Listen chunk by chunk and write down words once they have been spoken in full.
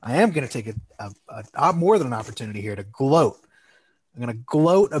I am going to take a more than an opportunity here to gloat. I'm going to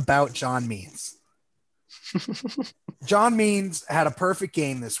gloat about John Means. John Means had a perfect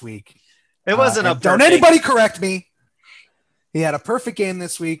game this week. It wasn't a perfect. Don't anybody correct me. He had a perfect game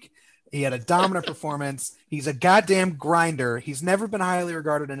this week. He had a dominant performance. He's a goddamn grinder. He's never been highly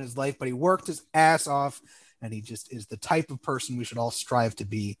regarded in his life, but he worked his ass off, and he just is the type of person we should all strive to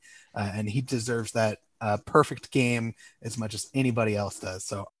be. And he deserves that perfect game as much as anybody else does.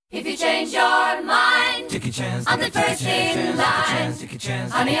 So if you change your mind, take a chance. I'm the first in line.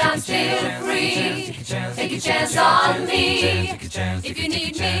 Honey, I'm still free. Take a chance on me. If you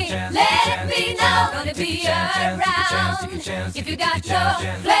need me, let me know. Gonna be around. If you got no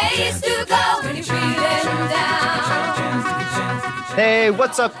place to go when you're feeling down. Hey,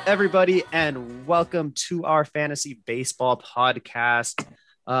 what's up, everybody, and welcome to our fantasy baseball podcast.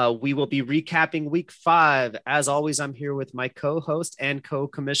 We will be recapping week 5. As always, I'm here with my co-host and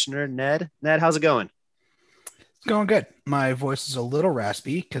co-commissioner, Ned. Ned, how's it going? It's going good. My voice is a little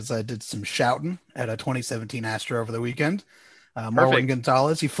raspy because I did some shouting at a 2017 Astro over the weekend. Marwin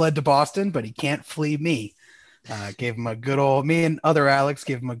Gonzalez, he fled to Boston, but he can't flee me. Gave him a good old, me and other Alex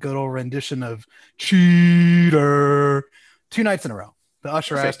gave him a good old rendition of Cheater 2 nights in a row. The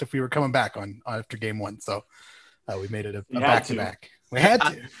usher asked if we were coming back on after game 1, so we made it a back-to-back. We had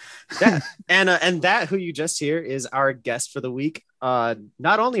to. And that who you just hear is our guest for the week. Not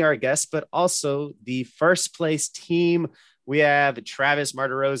only our guest, but also the first place team. We have Travis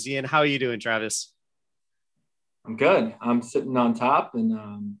Martirosian. How are you doing, Travis? I'm good. I'm sitting on top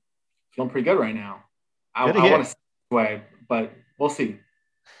and feeling pretty good right now. I want to stay away, but we'll see.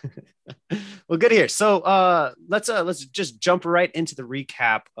 Well, good to hear. So let's just jump right into the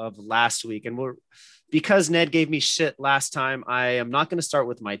recap of last week, and because Ned gave me shit last time, I am not going to start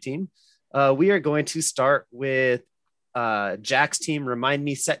with my team. We are going to start with Jack's team, Remind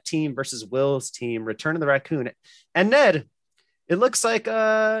Me Set team versus Will's team, Return of the Raccoon. And Ned, it looks like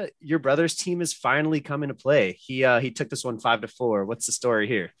your brother's team is finally coming to play. He took this one 5-4. What's the story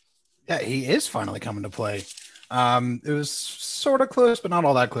here? Yeah, he is finally coming to play. It was sort of close, but not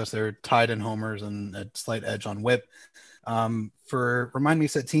all that close. They're tied in homers and a slight edge on whip. For Remind Me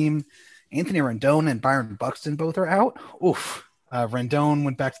Set team, Anthony Rendon and Byron Buxton both are out. Oof. Rendon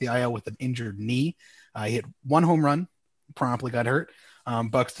went back to the IL with an injured knee. He hit 1 home run, promptly got hurt.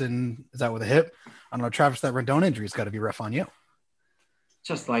 Buxton is out with a hip. I don't know, Travis, that Rendon injury's got to be rough on you.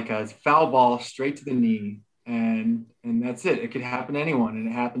 Just like a foul ball straight to the knee, and that's it. It could happen to anyone, and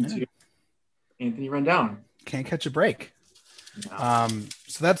it happened to Anthony Rendon. Can't catch a break. No.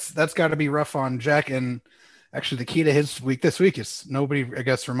 So that's got to be rough on Jack. And actually, the key to his week this week is nobody, I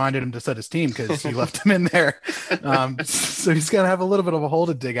guess, reminded him to set his team because he left him in there. So he's going to have a little bit of a hole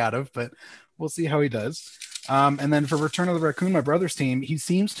to dig out of, but we'll see how he does. And then for Return of the Raccoon, my brother's team, he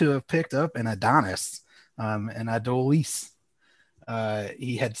seems to have picked up an Adonis, an Adolis.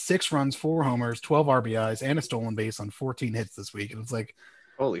 He had 6 runs, 4 homers, 12 RBIs, and a stolen base on 14 hits this week. It was like,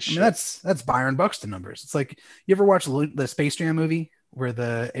 holy shit. I mean, that's Byron Buxton numbers. It's like, you ever watch the Space Jam movie where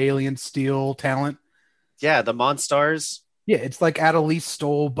the aliens steal talent? Yeah, the Monstars. Yeah, it's like Adolis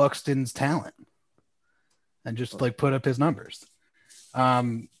stole Buxton's talent and just like put up his numbers.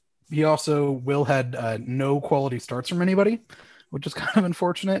 He also Will had no quality starts from anybody, which is kind of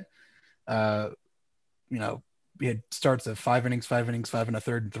unfortunate. He had starts of 5 innings, 5 innings, 5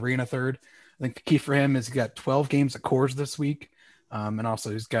 1/3, and 3 1/3. I think the key for him is he got 12 games at Coors this week. And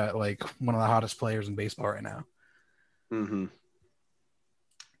also he's got like one of the hottest players in baseball right now. Mm-hmm.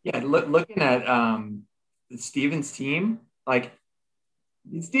 Yeah, looking at Steven's team, like,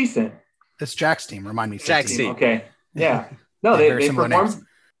 it's decent. It's Jack's team. Remind me. Jack's team. Okay. Yeah. No, they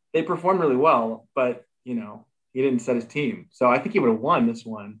performed really well, but he didn't set his team. So I think he would have won this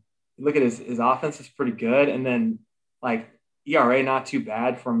one. Look at his offense is pretty good, and then like ERA not too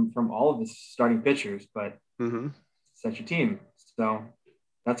bad from all of his starting pitchers, but set your team. So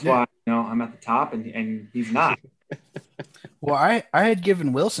that's why I'm at the top and he's not. Well, I had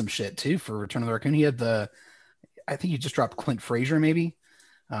given Will some shit too for Return of the Raccoon. He had I think he just dropped Clint Frazier maybe.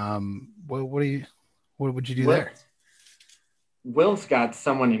 What would you do there? Will's got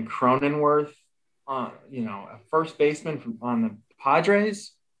someone in Cronenworth, a first baseman on the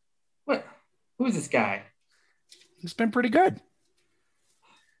Padres. Who's this guy? He's been pretty good.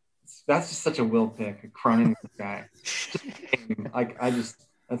 That's just such a Will pick, a Cronenworth guy.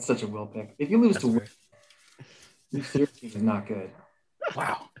 That's such a Will pick. If you lose to Will, your team is not good.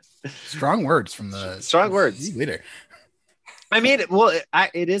 Wow. Strong words from the leader. I mean,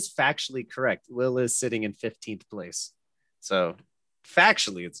 it is factually correct. Will is sitting in 15th place. So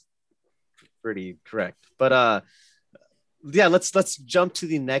factually, it's pretty correct. But yeah, let's jump to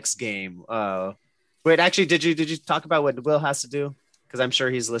the next game. Wait, actually, did you talk about what Will has to do? Because I'm sure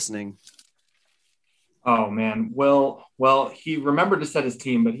he's listening. Oh man, well, he remembered to set his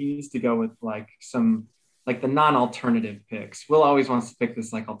team, but he needs to go with like the non-alternative picks. Will always wants to pick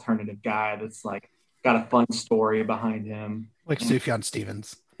this like alternative guy that's like got a fun story behind him, like Sufjan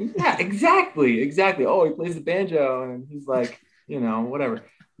Stevens. Yeah, exactly. Oh, he plays the banjo, and he's like, whatever.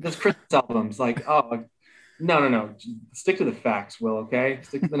 Does Christmas albums like, oh, no, stick to the facts, Will. Okay,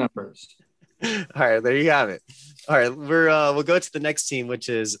 stick to the numbers. All right, there you have it. All right, we'll go to the next team, which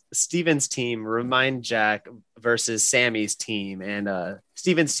is Steven's team, Remind Jack versus Sammy's team, and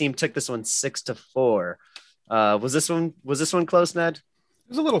Steven's team took this one 6-4. Was this one close, Ned? It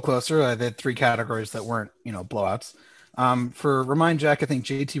was a little closer. They had 3 categories that weren't blowouts. For Remind Jack, I think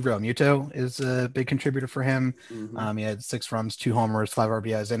JT Realmuto is a big contributor for him. Mm-hmm. He had 6 runs, 2 homers, 5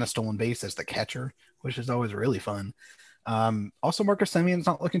 RBIs, and a stolen base as the catcher, which is always really fun. Also, Marcus Semien's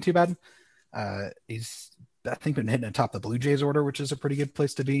not looking too bad. He's, I think, been hitting atop the Blue Jays order, which is a pretty good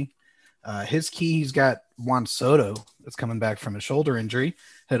place to be. His key, he's got Juan Soto that's coming back from a shoulder injury,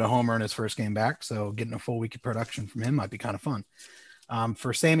 hit a homer in his first game back. So getting a full week of production from him might be kind of fun.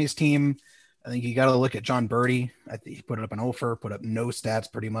 For Sammy's team, I think you got to look at John Birdie. I think he put up an offer, put up no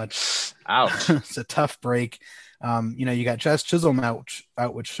stats pretty much. Ouch. It's a tough break. You got Jess Chisholm out,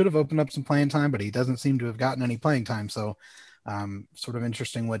 which should have opened up some playing time, but he doesn't seem to have gotten any playing time. So sort of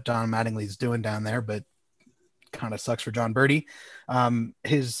interesting what Don Mattingly's doing down there, but kind of sucks for John Birdie.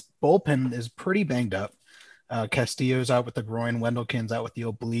 His bullpen is pretty banged up. Castillo's out with the groin. Wendelken's out with the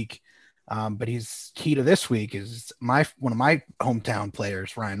oblique. But he's key to this week is one of my hometown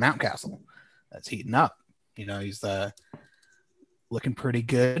players, Ryan Mountcastle. That's heating up. He's looking pretty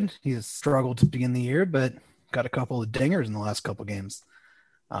good. He's struggled to begin the year, but got a couple of dingers in the last couple of games.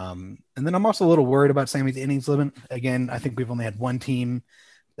 And then I'm also a little worried about Sammy's innings limit. Again, I think we've only had one team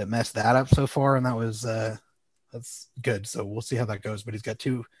that messed that up so far, and that was that's good. So we'll see how that goes. But he's got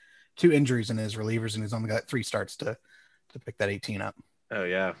two injuries in his relievers, and he's only got 3 starts to pick that 18 up. Oh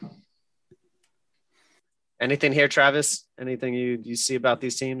yeah. Anything here, Travis? Anything you see about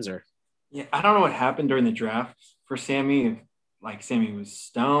these teams, or? Yeah, I don't know what happened during the draft for Sammy. If like Sammy was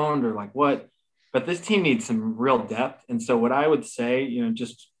stoned or like what, but this team needs some real depth. And so what I would say,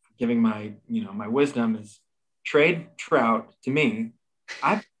 just giving my wisdom is trade Trout to me.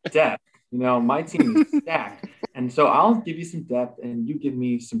 I've depth. My team is stacked, and so I'll give you some depth, and you give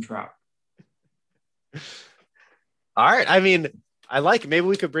me some Trout. All right. I mean, I like it. Maybe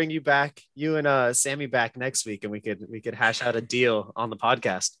we could bring you and Sammy back next week, and we could hash out a deal on the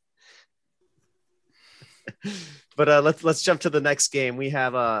podcast. But let's jump to the next game. We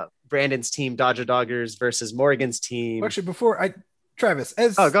have Brandon's team, Dodger Doggers, versus Morgan's team. Actually, Travis,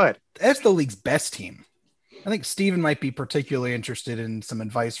 go ahead. As the league's best team, I think Steven might be particularly interested in some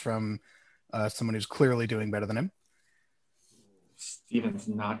advice from someone who's clearly doing better than him. Steven's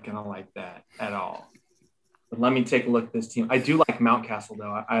not gonna like that at all. But let me take a look at this team. I do like Mountcastle,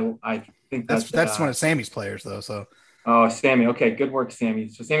 though. I think that's one of Sammy's players, though. So. Oh, Sammy. Okay, good work, Sammy.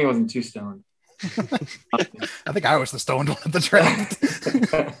 So Sammy wasn't too stoned. I think I was the stoned one at the draft.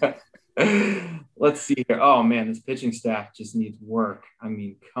 Let's see here. Oh man, this pitching staff just needs work. I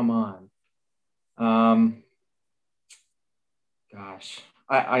mean, come on. Gosh,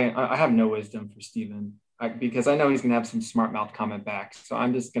 I have no wisdom for Steven because I know he's gonna have some smart mouth comment back. So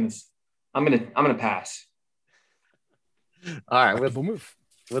I'm gonna pass. All right, we'll move.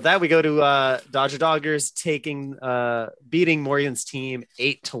 With that, we go to Dodger Doggers beating Morgan's team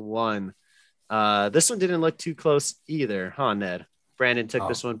 8-1. This one didn't look too close either, huh, Ned? Brandon took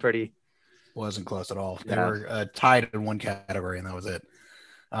this one pretty. Wasn't close at all. They were tied in one category, and that was it.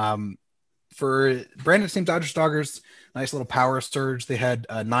 For Brandon's team, Dodgers Doggers, nice little power surge. They had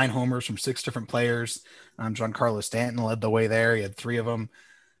 9 homers from 6 different players. Giancarlo Stanton led the way there. He had 3 of them,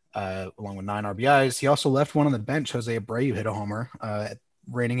 along with 9 RBIs. He also left one on the bench. Jose Abreu hit a homer.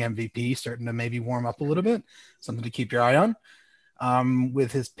 Reigning MVP, starting to maybe warm up a little bit. Something to keep your eye on.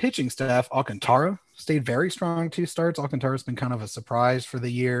 With his pitching staff, Alcantara stayed very strong 2 starts. Alcantara's been kind of a surprise for the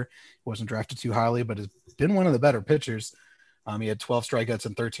year. He wasn't drafted too highly, but has been one of the better pitchers. He had 12 strikeouts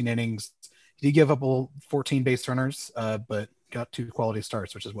in 13 innings. He did give up 14 base runners, but got 2 quality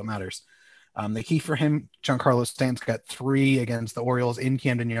starts, which is what matters. The key for him, Giancarlo Stanton's got 3 against the Orioles in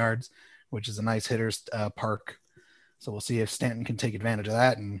Camden Yards, which is a nice hitter's park. So we'll see if Stanton can take advantage of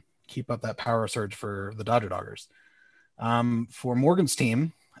that and keep up that power surge for the Dodger Doggers. For Morgan's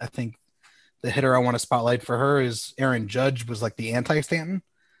team, I think the hitter I want to spotlight for her is Aaron Judge, was like the anti-Stanton.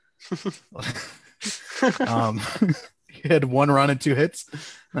 He had 1 run and 2 hits.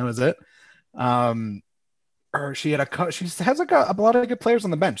 That was it. or she has like a lot of good players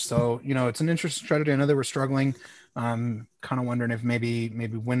on the bench. So, it's an interesting strategy. I know they were struggling. Kind of wondering if maybe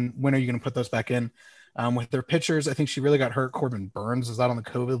when are you going to put those back in? With their pitchers, I think she really got hurt. Corbin Burns is out on the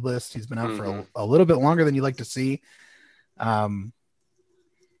COVID list. He's been out for a little bit longer than you like to see. So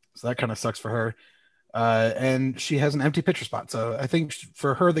that kind of sucks for her. And she has an empty pitcher spot. So I think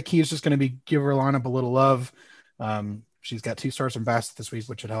for her, the key is just going to be give her lineup a little love. She's got 2 stars from Bassett this week,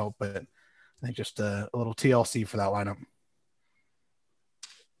 which would help, but I think just a little TLC for that lineup.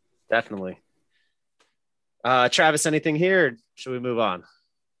 Definitely. Travis, anything here? Should we move on?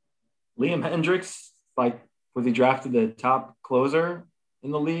 Liam Hendriks, was he drafted the top closer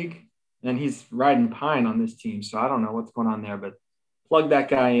in the league? And he's riding Pine on this team. So I don't know what's going on there, but plug that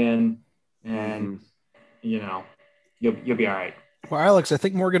guy in and, you'll be all right. Well, Alex, I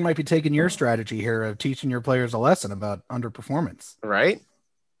think Morgan might be taking your strategy here of teaching your players a lesson about underperformance. Right.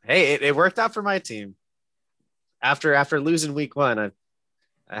 Hey, it worked out for my team. After losing week 1,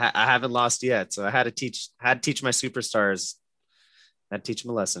 I haven't lost yet. So I had to teach my superstars. I had to teach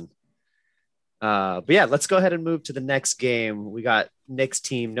them a lesson. But yeah, let's go ahead and move to the next game. We got Nick's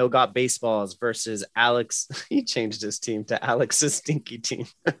team, No Got Baseballs versus Alex. He changed his team to Alex's stinky team.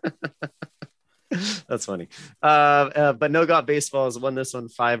 That's funny. But No Got Baseballs won this one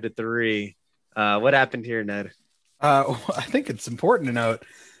 5-3. What happened here, Ned? I think it's important to note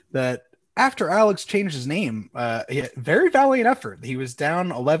that after Alex changed his name, very valiant effort. He was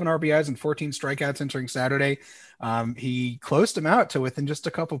down 11 RBIs and 14 strikeouts entering Saturday. He closed him out to within just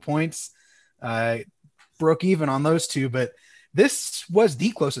a couple points. Broke even on those 2, but this was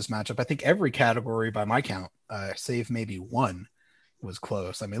the closest matchup. I think every category by my count, save maybe 1, was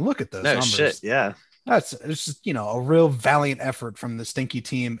close. I mean, look at those numbers. Shit, yeah. It's just, a real valiant effort from the stinky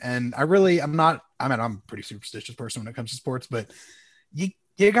team. And I'm a pretty superstitious person when it comes to sports, but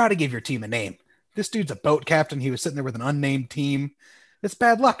you got to give your team a name. This dude's a boat captain. He was sitting there with an unnamed team. It's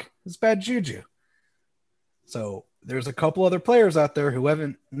bad luck. It's bad juju. So there's a couple other players out there who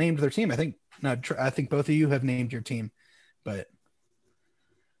haven't named their team. I think both of you have named your team, but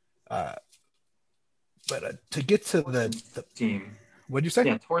to get to the team, what'd you say?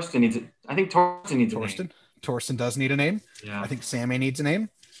 Yeah, Torsten needs it. I think Torsten needs a name. Torsten does need a name. Yeah. I think Sammy needs a name.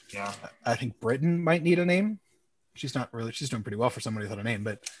 Yeah. I think Britton might need a name. She's doing pretty well for somebody without a name,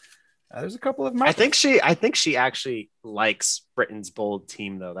 but there's a couple of them. I think she actually likes Britton's bold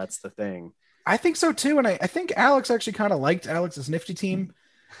team, though. That's the thing. I think so too. And I think Alex actually kind of liked Alex's nifty team,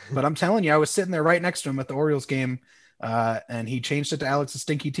 but I'm telling you, I was sitting there right next to him at the Orioles game. And he changed it to Alex's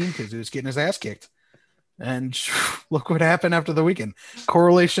stinky team because he was getting his ass kicked. And look what happened after the weekend.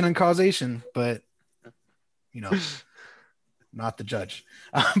 Correlation and causation, but not the judge.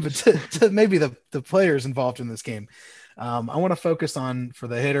 But to maybe the players involved in this game. I want to focus on, for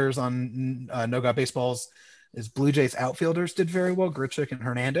the hitters on No Got Baseballs, is Blue Jays outfielders did very well. Grichuk and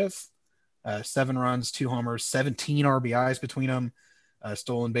Hernandez, 7 runs, 2 homers, 17 RBIs between them,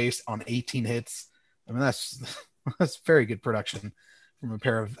 stolen base on 18 hits. I mean, that's very good production from a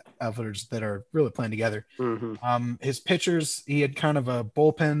pair of outfielders that are really playing together. Mm-hmm. His pitchers, he had kind of a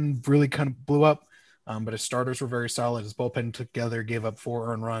bullpen, really kind of blew up, but his starters were very solid. His bullpen together gave up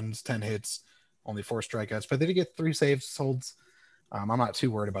 4 earned runs, 10 hits, only 4 strikeouts, but they did get 3 saves, holds. I'm not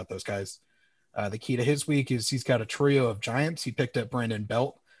too worried about those guys. The key to his week is he's got a trio of giants. He picked up Brandon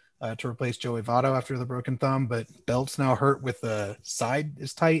Belt to replace Joey Votto after the broken thumb, but Belt's now hurt with the side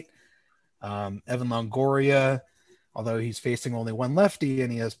is tight. Evan Longoria, although he's facing only one lefty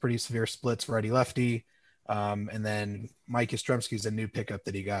and he has pretty severe splits righty lefty. And then Mike Yastrzemski is a new pickup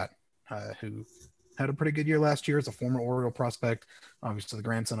that he got, who had a pretty good year last year as a former Oriole prospect, obviously the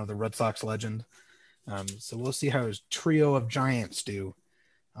grandson of the Red Sox legend. So we'll see how his trio of giants do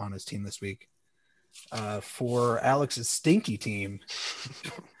on his team this week. For Alex's stinky team,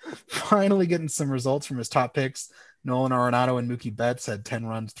 finally getting some results from his top picks. Nolan Arenado and Mookie Betts had 10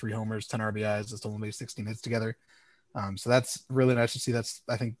 runs, 3 homers, 10 RBIs, just only 16 hits together. So that's really nice to see. That's,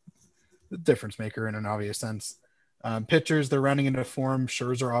 I think, the difference maker in an obvious sense. Pitchers, they're rounding into form.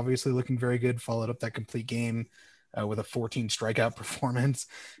 Scherzer obviously looking very good, followed up that complete game with a 14 strikeout performance.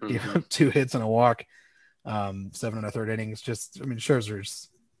 Mm-hmm. Gave up 2 hits and a walk, 7 1/3 innings. Scherzer's,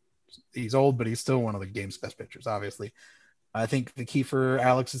 he's old, but he's still one of the game's best pitchers, obviously. I think the key for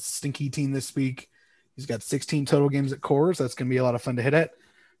Alex's stinky team this week, he's got 16 total games at Coors. That's going to be a lot of fun to hit at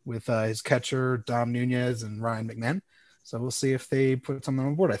with his catcher, Dom Nunez and Ryan McMahon. So we'll see if they put something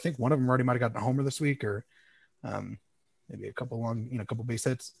on board. I think one of them already might have gotten a homer this week, or maybe a couple couple base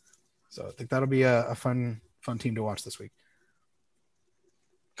hits. So I think that'll be a fun team to watch this week.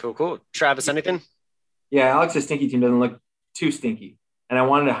 Cool. Travis, anything? Yeah, Alex's stinky team doesn't look too stinky. And I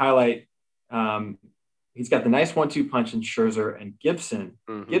wanted to highlight he's got the nice 1-2 punch in Scherzer and Gibson.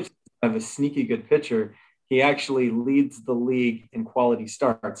 Gibson have a sneaky good pitcher. He actually leads the league in quality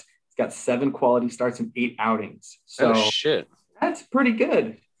starts. He's got 7 quality starts and 8 outings. So shit, that's pretty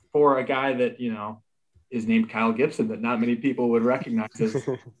good for a guy that, is named Kyle Gibson, that not many people would recognize as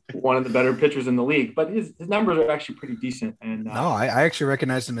one of the better pitchers in the league. But his numbers are actually pretty decent. And no, I actually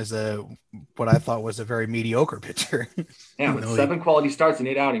recognized him as what I thought was a very mediocre pitcher. Yeah, with 7 quality starts and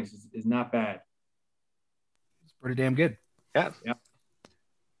 8 outings is not bad. It's pretty damn good. Yeah.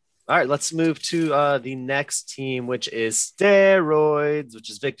 All right, let's move to the next team, which is Steroids, which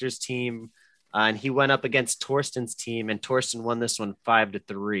is Victor's team. And he went up against Torsten's team, and Torsten won this one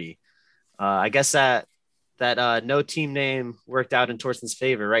 5-3. I guess that no team name worked out in Torsten's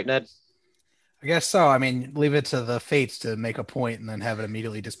favor, right, Ned? I guess so. I mean, leave it to the fates to make a point and then have it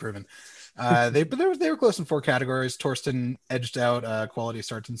immediately disproven. They were close in 4 categories. Torsten edged out quality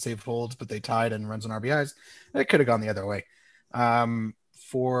starts and saved holds, but they tied in runs and RBIs. It could have gone the other way.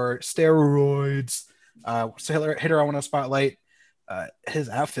 For Steroids, hitter I want to spotlight. His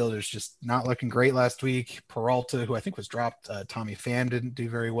outfield is just not looking great last week. Peralta, who I think was dropped, Tommy Pham didn't do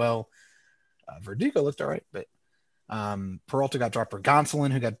very well. Verdugo looked all right, but Peralta got dropped for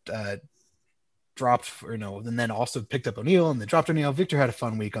Gonsolin, who got dropped, and then also picked up O'Neill, and they dropped O'Neill. Victor had a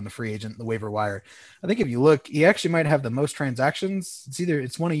fun week on the free agent, the waiver wire. I think if you look, he actually might have the most transactions.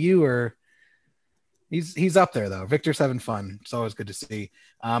 It's one of you or he's up there though. Victor's having fun. It's always good to see.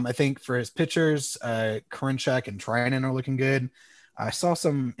 I think for his pitchers, Karinchak and Trinan are looking good. I saw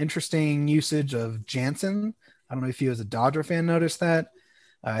some interesting usage of Jansen. I don't know if you as a Dodger fan noticed that.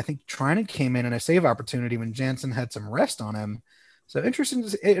 I think Trinan came in a save opportunity when Jansen had some rest on him. So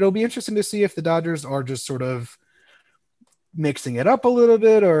it'll be interesting to see if the Dodgers are just sort of mixing it up a little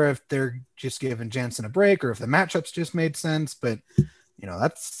bit, or if they're just giving Jansen a break, or if the matchups just made sense. But,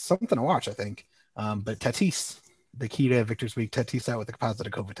 that's something to watch, I think. But Tatis, the key to Victor's week, Tatis out with a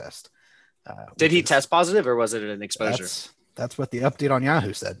positive COVID test. Did he test positive, or was it an exposure? That's what the update on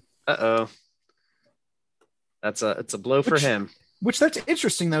Yahoo said. Uh-oh. It's a blow for him. Which that's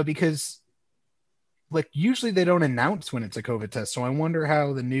interesting though, because usually they don't announce when it's a COVID test. So I wonder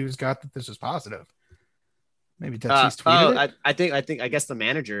how the news got that this was positive. Maybe Tatis tweeted it. I guess the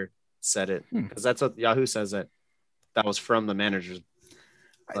manager said it, because that's what Yahoo says, that was from the manager's.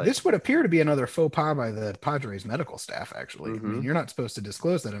 This would appear to be another faux pas by the Padres medical staff, actually. Mm-hmm. I mean, you're not supposed to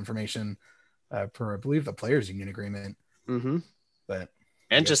disclose that information per, I believe, the players' union agreement. Mm-hmm. But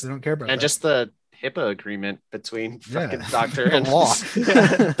they don't care about that. Just the HIPAA agreement between fucking doctor and law.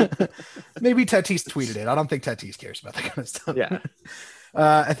 Maybe Tatis tweeted it. I don't think Tatis cares about that kind of stuff. Yeah.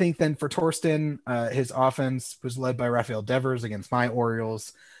 I think then for Torsten, his offense was led by Rafael Devers against my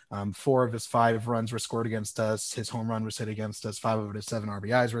Orioles. 4 of his 5 runs were scored against us. His home run was hit against us. 5 of his 7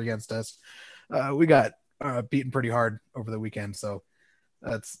 RBIs were against us. We got beaten pretty hard over the weekend, so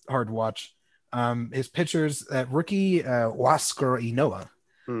that's hard to watch. His pitchers, rookie Huascar Inoa,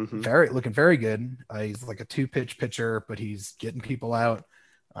 looking very good. He's like a 2-pitch pitcher, but he's getting people out.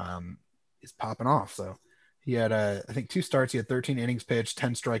 He's popping off. So he had I think 2 starts. He had 13 innings pitched,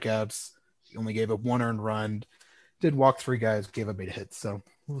 10 strikeouts. He only gave up 1 earned run. Did walk 3 guys, gave up 8 hits. So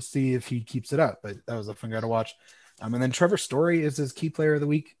we'll see if he keeps it up. But that was a fun guy to watch. And then Trevor Story is his key player of the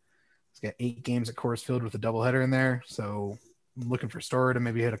week. He's got 8 games at Coors Field with a doubleheader in there. So I'm looking for Story to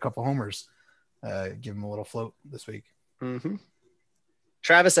maybe hit a couple homers. Give him a little float this week. Mm-hmm.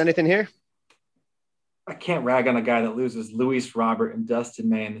 Travis, anything here? I can't rag on a guy that loses Luis Robert and Dustin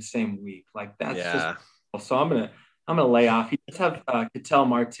May in the same week. That's just so I'm gonna lay off. He does have Ketel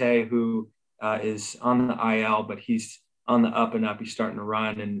Marte, who is on the IL, but he's on the up and up. He's starting to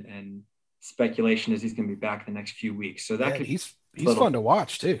run, and speculation is he's going to be back the next few weeks. So that he's fun to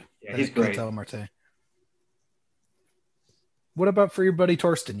watch too. Yeah, he's great. Ketel Marte. What about for your buddy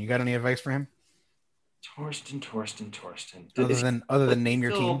Torsten? You got any advice for him? Torsten. Other than name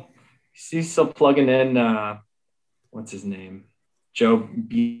your team. He's still plugging in. What's his name? Joe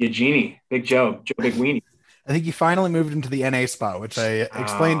Biagini, Big Joe Big Weenie. I think he finally moved into the NA spot, which I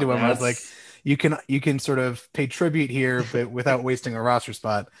explained to him. I was like, you can sort of pay tribute here, but without wasting a roster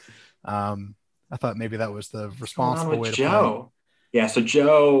spot. I thought maybe that was the responsible way to Joe. Play. Yeah, so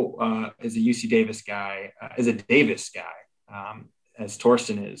Joe is a UC Davis guy, as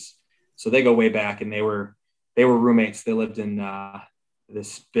Torsten is. So they go way back, and they were roommates. They lived in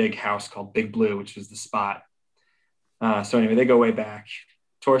this big house called Big Blue, which was the spot. So anyway, they go way back.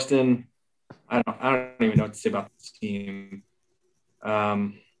 Torsten, I don't even know what to say about this team.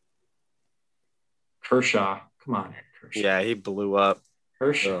 Kershaw, come on, Kershaw. Yeah, he blew up.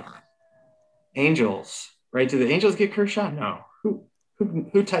 Kershaw. Ugh. Angels, right? Did the Angels get Kershaw? No.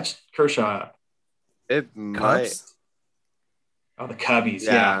 Who touched Kershaw? It might. Oh, the Cubbies.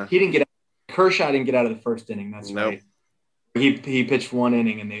 Yeah. He didn't get Kershaw didn't get out of the first inning. That's right. He pitched one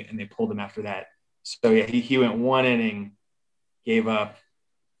inning and they pulled him after that. So yeah, he went one inning, gave up.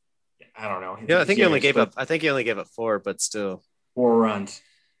 I don't know. Yeah, I think he only gave up 4, but still 4 runs.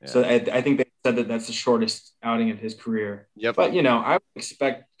 Yeah. So I think they said that that's the shortest outing of his career. Yep. But I would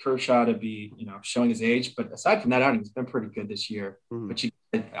expect Kershaw to be showing his age. But aside from that outing, he's been pretty good this year. Mm-hmm. But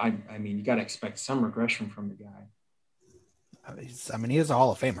you got to expect some regression from the guy. He is a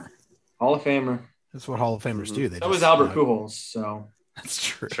Hall of Famer. Hall of Famer. That's what Hall of Famers do. That was Albert Pujols. So that's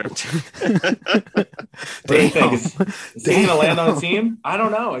true. What do you think? Is he going to land on the team? I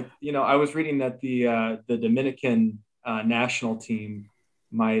don't know. I was reading that the Dominican national team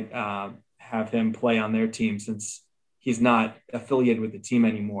might have him play on their team since he's not affiliated with the team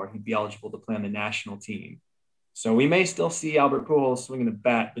anymore. He'd be eligible to play on the national team. So we may still see Albert Pujols swinging a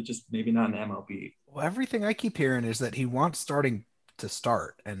bat, but just maybe not in the MLB. Well, everything I keep hearing is that he wants starting to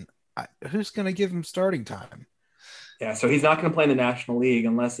start, and who's going to give him starting time? Yeah, so he's not going to play in the National League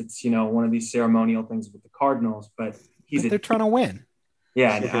unless it's one of these ceremonial things with the Cardinals. But they're trying to win.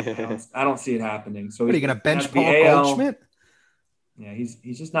 Yeah, I don't see it happening. So are you going to bench Paul Goldschmidt? Yeah,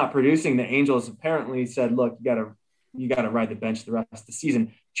 he's just not producing. The Angels apparently said, "Look, you got to ride the bench the rest of the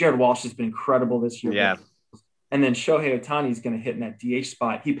season." Jared Walsh has been incredible this year. Yeah. And then Shohei Ohtani is going to hit in that DH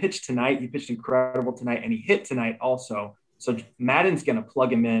spot. He pitched tonight. He pitched incredible tonight, and he hit tonight also. So Madden's going to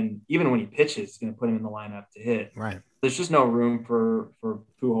plug him in. Even when he pitches, he's going to put him in the lineup to hit. Right. There's just no room for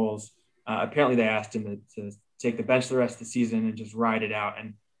Pujols. Apparently, they asked him to take the bench the rest of the season and just ride it out.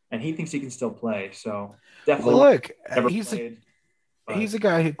 And he thinks he can still play. So definitely. Well, look, he's a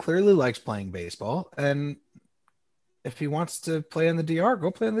guy who clearly likes playing baseball. And if he wants to play in the DR,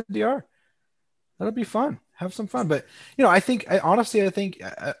 go play in the DR. That'll be fun. Have some fun. But, I think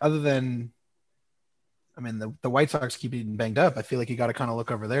other than, the White Sox keep getting banged up. I feel like you got to kind of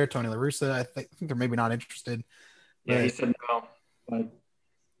look over there. Tony La Russa, I think they're maybe not interested. Yeah, he said no, but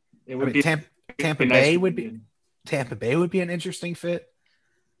it would be Tampa Bay would be an interesting fit.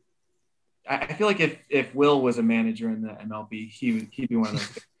 I feel like if Will was a manager in the MLB, he'd be one of those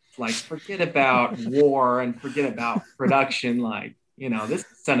guys, like, forget about war and forget about production. Like, this is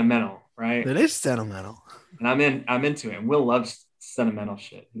sentimental, right? It is sentimental. And I'm into it. And Will loves sentimental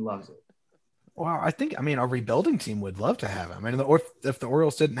shit. He loves it. Well, I think, a rebuilding team would love to have him. If the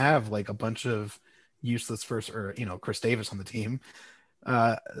Orioles didn't have like a bunch of useless Chris Davis on the team,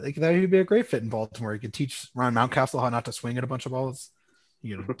 that would be a great fit in Baltimore. You could teach Ron Mountcastle how not to swing at a bunch of balls.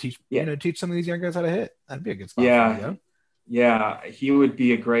 Teach some of these young guys how to hit. That'd be a good spot. Yeah. Yeah. He would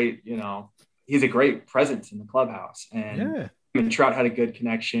be a great, he's a great presence in the clubhouse, and him and Trout had a good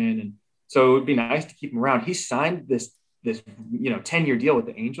connection. And so it would be nice to keep him around. He signed this 10-year deal with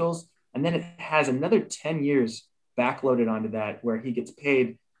the Angels. And then it has another 10 years backloaded onto that, where he gets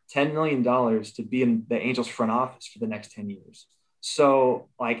paid $10 million to be in the Angels front office for the next 10 years. So,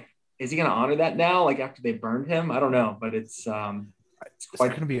 like, is he going to honor that now? Like, after they burned him? I don't know, but it's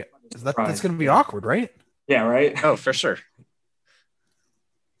quite going to be. That's going to be awkward, right? Yeah, right. Oh, for sure.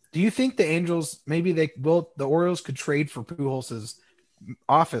 Do you think the Angels the Orioles could trade for Pujols'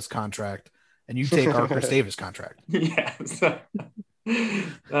 office contract, and you take our Chris Davis contract? Yes.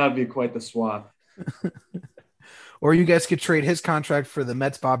 That'd be quite the swap. Or you guys could trade his contract for the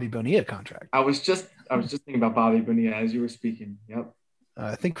Mets Bobby Bonilla contract. I was just thinking about Bobby Bonilla as you were speaking. Yep.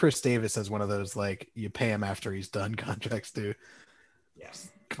 I think Chris Davis has one of those, like, you pay him after he's done contracts too. Yes.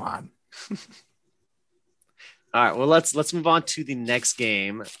 Come on. All right. Well, let's move on to the next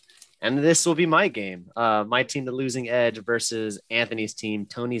game. And this will be my game. My team, the Losing Edge, versus Anthony's team,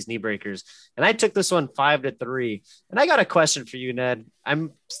 Tony's Kneebreakers. And I took this one 5-3. And I got a question for you, Ned.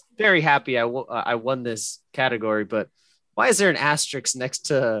 I'm very happy I won this category, but why is there an asterisk next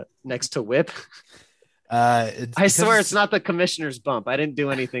to WHIP? I swear it's not the commissioner's bump. I didn't do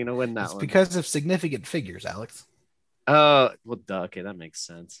anything to win that one. It's because of significant figures, Alex. Oh, well, duh. Okay, that makes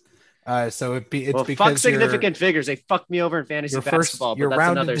sense. So it's because fuck significant figures. They fucked me over in fantasy basketball, but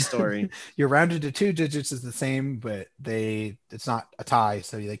that's another story. You're rounded to 2 digits is the same, but it's not a tie,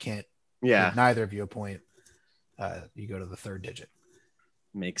 so they can't. Yeah, neither of you a point. You go to the 3rd digit.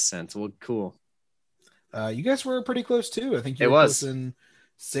 Makes sense. Well, cool. You guys were pretty close too. I think you were close in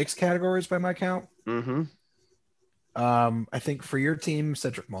 6 categories by my count. Mm-hmm. Mm-hmm. I think for your team,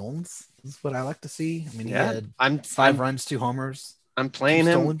 Cedric Mullins is what I like to see. He had 5 runs, 2 homers. I'm playing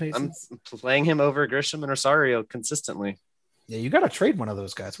him. I'm playing him over Grisham and Rosario consistently. Yeah, you got to trade one of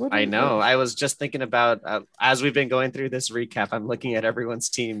those guys. I know. I was just thinking about as we've been going through this recap, I'm looking at everyone's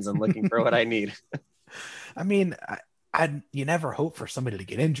teams and looking for what I need. you never hope for somebody to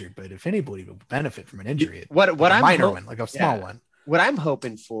get injured, but if anybody would benefit from an injury, what like I'm minor one, like a small one. What I'm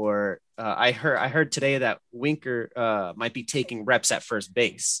hoping for, I heard today that Winker might be taking reps at first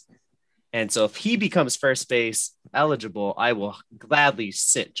base. And so if he becomes first base eligible, I will gladly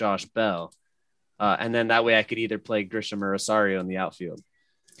sit Josh Bell. And then that way I could either play Grisham or Rosario in the outfield.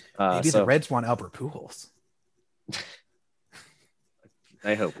 Maybe the Reds want Albert Pujols.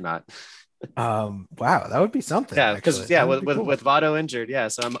 I hope not. Wow, that would be something. Yeah, because with Votto injured, yeah.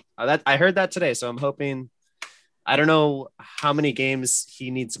 So I heard that today. So I'm hoping. I don't know how many games he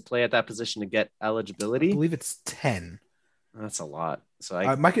needs to play at that position to get eligibility. I believe it's 10. That's a lot. So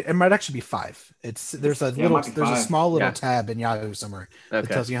it might actually be 5. There's a small little tab in Yahoo somewhere that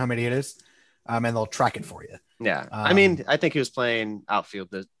tells you how many it is, and they'll track it for you. Yeah, I mean, I think he was playing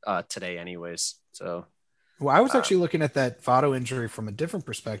outfield today, anyways. So, well, I was actually looking at that Votto injury from a different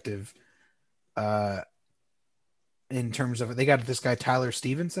perspective. In terms of they got this guy Tyler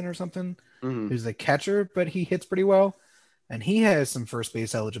Stevenson or something, who's the catcher, but he hits pretty well, and he has some first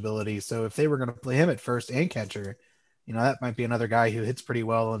base eligibility. So if they were going to play him at first and catcher, that might be another guy who hits pretty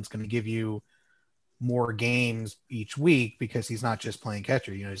well and is going to give you more games each week because he's not just playing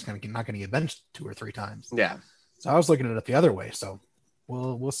catcher. He's not going to get benched 2 or 3 times. Yeah. So I was looking at it the other way. So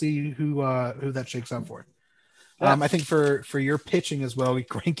we'll see who that shakes out for. I think for your pitching as well,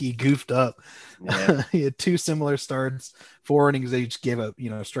 Greinke goofed up. Yeah. He had 2 similar starts, 4 innings. They each gave up,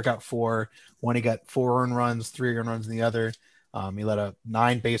 struck out 4. One, he got 4 earned runs, 3 earned runs in the other. He let up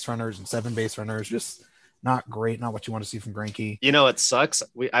 9 base runners and 7 base runners. Just not great. Not what you want to see from Greinke. It sucks.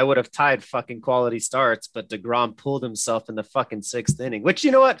 I would have tied fucking quality starts, but DeGrom pulled himself in the fucking 6th inning, which, you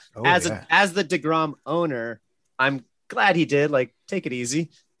know what? As the DeGrom owner, I'm glad he did. Like, take it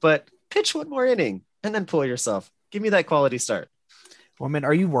easy, but pitch 1 more inning. And then pull yourself. Give me that quality start. Well, man,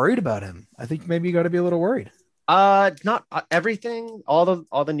 are you worried about him? I think maybe you got to be a little worried. Not everything. All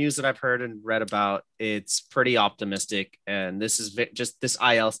the news that I've heard and read about, it's pretty optimistic. And this is just this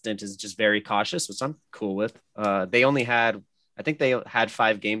IL stint is just very cautious, which I'm cool with. They had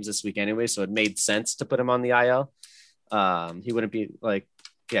 5 games this week anyway, so it made sense to put him on the IL. He wouldn't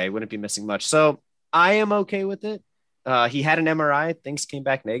be missing much. So I am okay with it. He had an MRI. Things came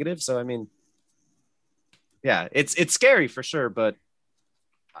back negative. So, I mean, yeah, it's scary for sure, but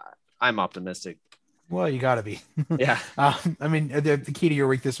I'm optimistic. Well, you got to be. Yeah. I mean, the key to your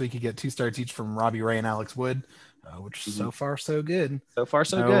week this week, you get 2 starts each from Robbie Ray and Alex Wood, which so far so good. So far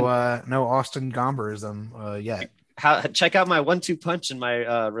so good. No Austin Gomberism yet. Check out my 1-2 punch and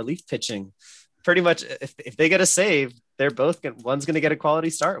my relief pitching. Pretty much, if they get a save, they're both one's going to get a quality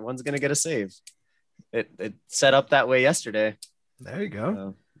start, one's going to get a save. It set up that way yesterday. There you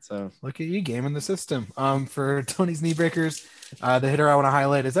go. So look at you gaming the system. For Tony's knee breakers, the hitter I want to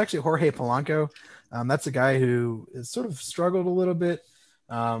highlight is actually Jorge Polanco. That's a guy who has sort of struggled a little bit,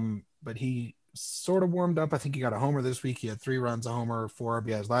 but he sort of warmed up. I think he got a homer this week. He had 3 runs, a homer, 4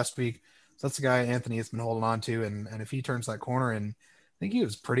 RBIs last week. So that's the guy Anthony has been holding on to. And if he turns that corner, and I think he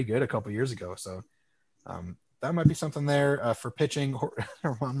was pretty good a couple of years ago. So that might be something there. For pitching,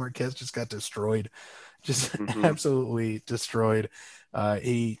 Juan Marquez just got destroyed. Just absolutely destroyed.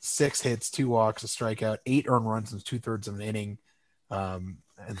 6 hits, 2 walks, a strikeout, 8 earned runs in 2/3 of an inning. And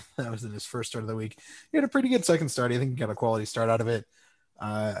that was in his first start of the week. He had a pretty good second start. I think he got a quality start out of it.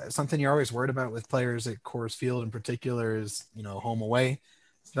 Something you're always worried about with players at Coors Field in particular is, home away.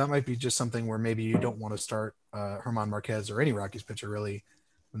 So that might be just something where maybe you don't want to start German Marquez or any Rockies pitcher really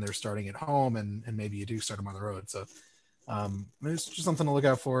when they're starting at home, and maybe you do start them on the road. So it's just something to look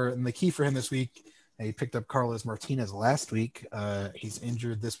out for. And the key for him this week, he picked up Carlos Martinez last week. He's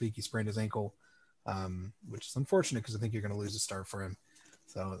injured this week. He sprained his ankle, which is unfortunate because I think you're going to lose a start for him.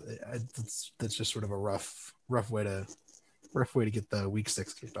 So that's just sort of a rough way to get the week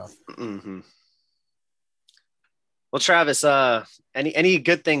 6 kicked off. Mm-hmm. Well, Travis, any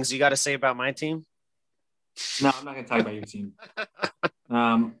good things you got to say about my team? No, I'm not going to talk about your team.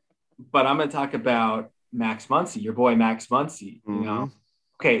 But I'm going to talk about Max Muncy, your boy Max Muncy.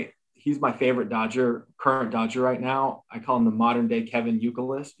 Okay, he's my favorite current Dodger right now. I call him the modern day Kevin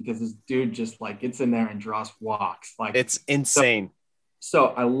Youkilis because this dude just gets in there and draws walks. It's insane. So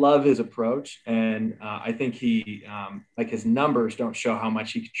I love his approach, and I think he his numbers don't show how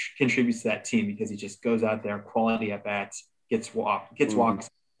much he contributes to that team because he just goes out there, quality at bats, gets walks.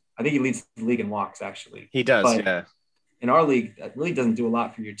 I think he leads the league in walks, actually. He does, but yeah. In our league, that really doesn't do a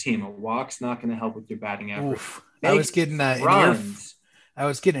lot for your team. A walk's not going to help with your batting average. I was getting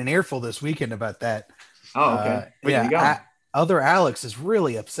an earful this weekend about that. Oh, okay. There you go. Other Alex is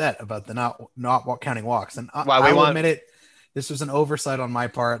really upset about the not counting walks, and I will admit it. this was an oversight on my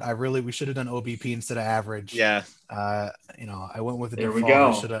part. We should have done OBP instead of average. Yeah. I went with the There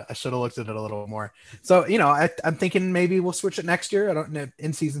default. we go. I should have looked at it a little more. So, I'm thinking maybe we'll switch it next year. I don't know.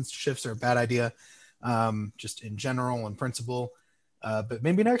 In-season shifts are a bad idea, just in general and principle. But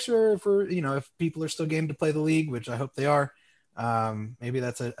maybe next year if people are still game to play the league, which I hope they are, maybe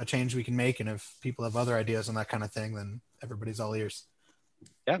that's a change we can make. And if people have other ideas on that kind of thing, then everybody's all ears.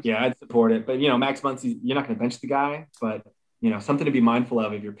 Yeah, I'd support it. But, Max Muncy, you're not going to bench the guy, but, something to be mindful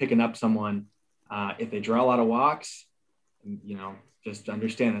of if you're picking up someone, if they draw a lot of walks, just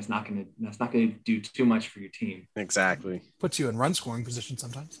understand that's not going to do too much for your team. Exactly. Puts you in run scoring position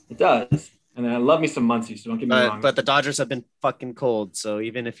sometimes. It does. And I love me some Muncy, so don't get me wrong. But the Dodgers have been fucking cold, so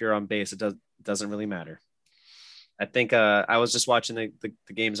even if you're on base, it doesn't really matter. I think I was just watching the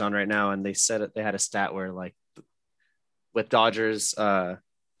games on right now, and they said they had a stat where like with Dodgers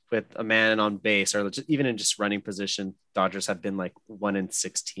with a man on base or even in just running position, Dodgers have been like 1 in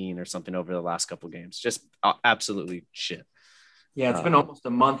 16 or something over the last couple of games. Just absolutely shit. Yeah, it's been almost a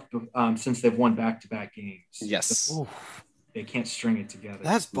month since they've won back-to-back games. Yes. They can't string it together.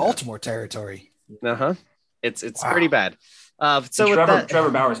 That's Baltimore territory. Uh-huh. It's wow. Pretty bad. So Trevor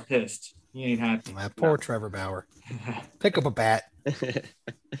Bauer's pissed. He ain't happy. Poor Trevor Bauer. Pick up a bat.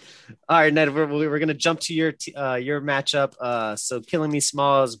 All right, Ned, we're going to jump to your matchup. So Killing Me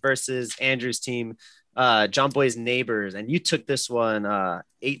Smalls versus Andrew's team, John Boy's neighbors. And you took this one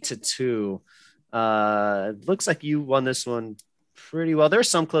 8-2. It looks like you won this one pretty well. There's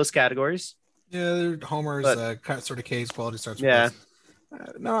some close categories. Yeah, they're homers, sort of K's, quality starts. Yeah.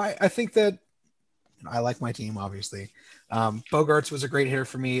 No, I think that I like my team, obviously. Bogarts was a great hitter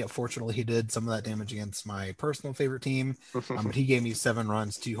for me. Unfortunately, he did some of that damage against my personal favorite team. But he gave me 7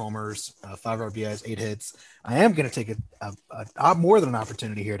 runs, 2 homers, 5 RBIs, 8 hits. I am going to take a more than an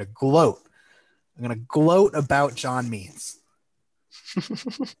opportunity here to gloat. I'm going to gloat about John Means.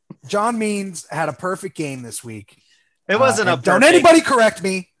 John Means had a perfect game this week. It wasn't don't anybody correct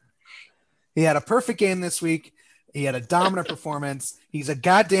me. He had a perfect game this week. He had a dominant performance. He's a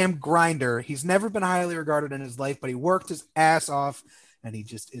goddamn grinder. He's never been highly regarded in his life, but he worked his ass off, and he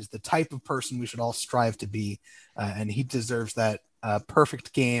just is the type of person we should all strive to be. And he deserves that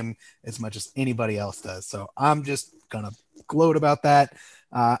perfect game as much as anybody else does. So I'm just going to gloat about that.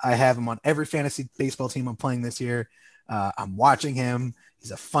 I have him on every fantasy baseball team I'm playing this year. I'm watching him.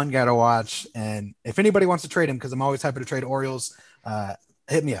 He's a fun guy to watch. And if anybody wants to trade him, because I'm always happy to trade Orioles,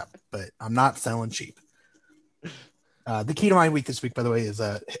 hit me up, but I'm not selling cheap. The key to my week this week, by the way, is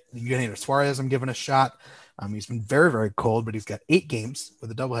Eugenio Suarez. I'm giving a shot. He's been very, very cold, but he's got 8 games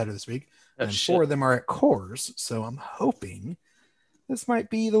with a doubleheader this week, and 4 of them are at Coors. So I'm hoping this might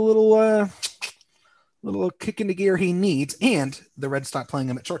be the little kick into gear he needs. And the Reds stopped playing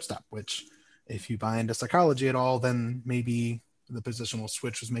him at shortstop, which, if you buy into psychology at all, then maybe the positional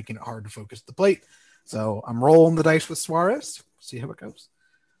switch was making it hard to focus at the plate. So I'm rolling the dice with Suarez. See how it goes.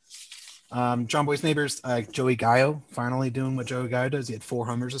 John Boy's neighbors, Joey Gallo, finally doing what Joey Gallo does. He had 4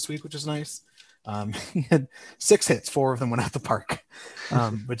 homers this week, which is nice. He had 6 hits, 4 of them went out the park,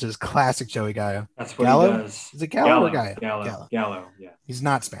 which is classic Joey Gallo. That's what Gallo? he does. Is it Gallo or Gallo? Gallo, yeah. He's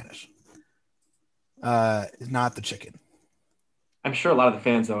not Spanish. He's not the chicken. I'm sure a lot of the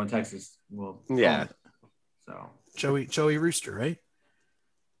fans, though, in Texas will. Yeah. So Joey Rooster, right?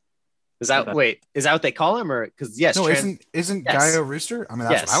 Is that what they call him? Or because yes, no, isn't yes. Gallo Rooster? I mean,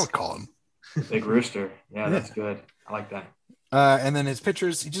 that's what I would call him. Big Rooster. Yeah, that's good. I like that. And then his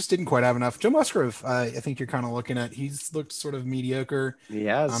pitchers, he just didn't quite have enough. Joe Musgrove, I think you're kind of looking at. He's looked sort of mediocre. He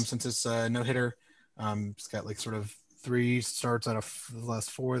has. Since his no hitter. He's got like sort of 3 starts out of the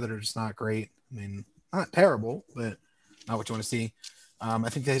last 4 that are just not great. I mean, not terrible, but not what you want to see. I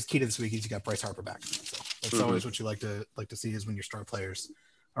think that his key to this week is you got Bryce Harper back. So that's always what you like to see is when your star players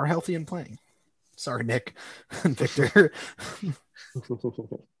are healthy and playing. Sorry, Nick and Victor.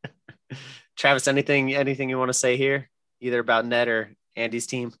 Travis, anything you want to say here, either about Ned or Andy's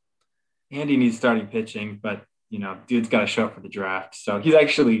team? Andy needs starting pitching, but dude's got to show up for the draft. So he's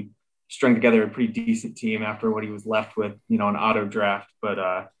actually strung together a pretty decent team after what he was left with, an auto draft.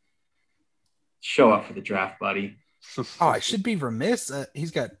 But show up for the draft, buddy. I should be remiss.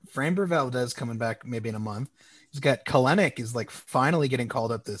 He's got Framber Valdez coming back maybe in a month. He's got Kalenic is like finally getting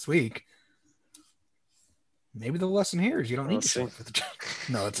called up this week. Maybe the lesson here is you don't need to show up for the draft.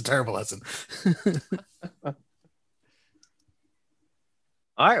 No, it's a terrible lesson. All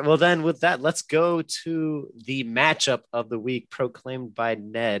right. Well, then with that, let's go to the matchup of the week proclaimed by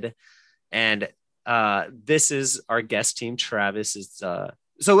Ned. And this is our guest team. Travis is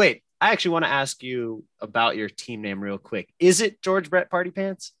so wait, I actually want to ask you about your team name real quick. Is it George Brett Party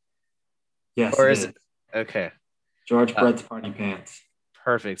Pants? Yes. Or is it? Okay. George Brett's party pants.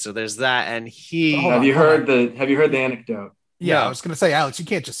 Perfect. So there's that, and he. Have you heard the anecdote? Yeah, I was gonna say, Alex, you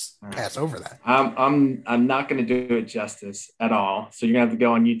can't just pass over that. I'm not gonna do it justice at all. So you're gonna have to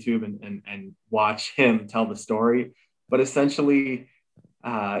go on YouTube and watch him tell the story. But essentially,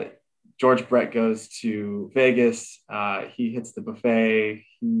 George Brett goes to Vegas. He hits the buffet.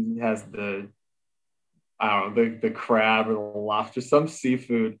 He has the crab or the lobster, some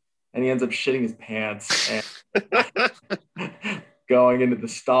seafood, and he ends up shitting his pants and going into the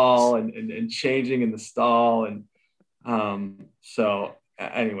stall and changing in the stall. And so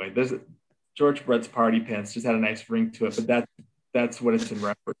anyway, there's George Brett's party pants just had a nice ring to it, but that's what it's in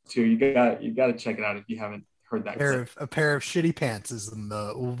reference to. You got to check it out if you haven't heard that. A pair of shitty pants is in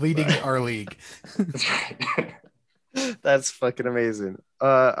the leading our league. That's right. That's fucking amazing.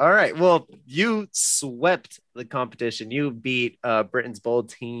 All right. Well, you swept the competition. You beat Britain's Bold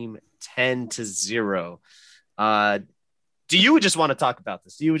team 10-0. Do you just want to talk about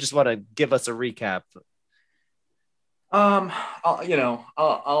this? Do you just want to give us a recap? I'll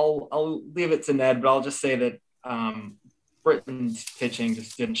leave it to Ned, but I'll just say that Britain's pitching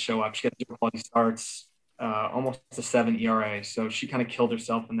just didn't show up. She got 2 quality starts, almost a 7 ERA, so she kind of killed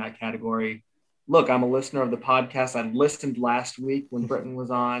herself in that category. Look, I'm a listener of the podcast. I listened last week when Britain was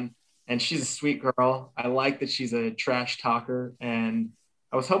on, and she's a sweet girl. I like that she's a trash talker, and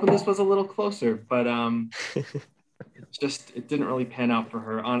I was hoping this was a little closer, but it didn't really pan out for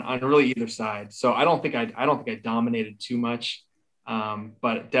her on really either side. So I don't think I dominated too much,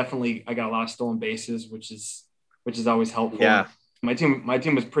 but definitely I got a lot of stolen bases, which is always helpful. Yeah. My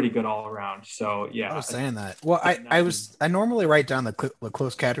team was pretty good all around. So yeah, I was saying that. Well, I normally write down the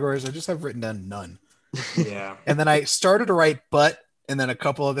close categories. I just have written down none. Yeah. And then I started to write but, and then a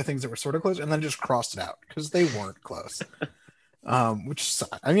couple other things that were sort of close, and then just crossed it out because they weren't close. Which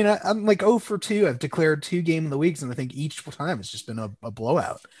I mean, I'm like 0 for 2. I've declared 2 game of the weeks, and I think each time it's just been a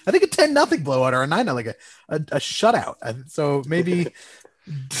blowout. I think a 10-0 blowout or a 9, like a shutout. So maybe.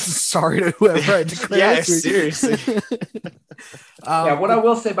 Sorry to whoever I declared. Yeah, seriously. What I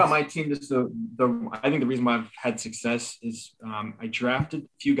will say about my team, just I think the reason why I've had success is I drafted a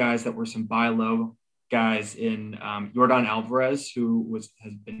few guys that were some buy low guys in Yordan Alvarez, who has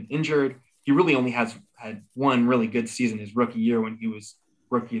been injured. He really only had one really good season his rookie year when he was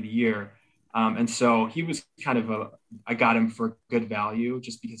rookie of the year. And so he was kind of I got him for good value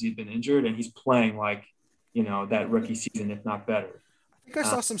just because he'd been injured, and he's playing like, that rookie season, if not better. I think I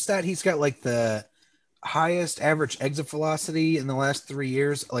saw some stat. He's got like the highest average exit velocity in the last 3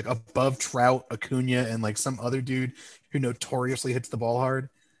 years, like above Trout, Acuna, and like some other dude who notoriously hits the ball hard.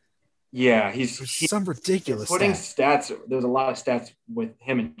 Yeah, he's some ridiculous putting stats. There's a lot of stats with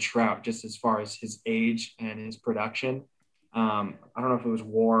him and Trout, just as far as his age and his production. I don't know if it was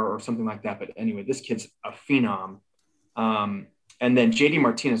WAR or something like that, but anyway, this kid's a phenom. And then JD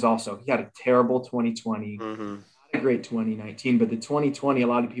Martinez also, he had a terrible 2020. Mm-hmm. A great 2019, but the 2020, a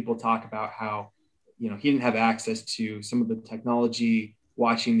lot of people talk about how, he didn't have access to some of the technology,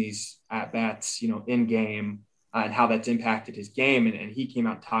 watching these at bats, in game, and how that's impacted his game. And he came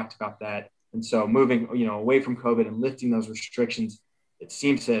out and talked about that. And so moving, away from COVID and lifting those restrictions, it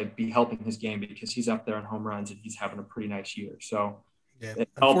seems to be helping his game because he's up there in home runs and he's having a pretty nice year. So yeah,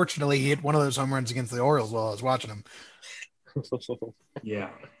 unfortunately, he hit one of those home runs against the Orioles while I was watching him.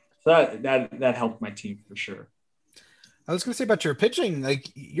 Yeah, so that helped my team for sure. I was going to say about your pitching, like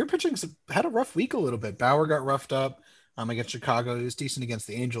your pitching's had a rough week a little bit. Bauer got roughed up against Chicago. He was decent against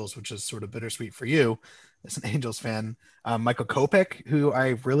the Angels, which is sort of bittersweet for you as an Angels fan. Michael Kopech, who I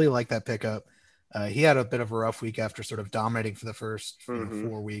really like that pickup. He had a bit of a rough week after sort of dominating for the first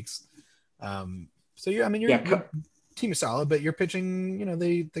 4 weeks. So yeah, I mean, your team is solid, but your pitching,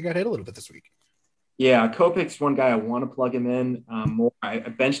 they got hit a little bit this week. Yeah, Kopech's one guy I want to plug him in more. I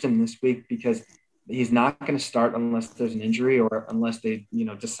benched him this week because he's not going to start unless there's an injury or unless they,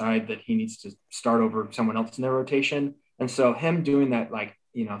 decide that he needs to start over someone else in their rotation. And so him doing that,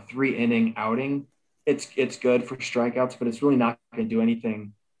 3-inning outing, it's good for strikeouts, but it's really not going to do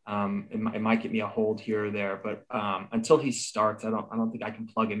anything. It might get me a hold here or there, but until he starts, I don't think I can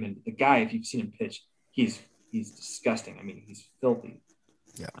plug him in. The guy, if you've seen him pitch, he's disgusting. I mean, he's filthy.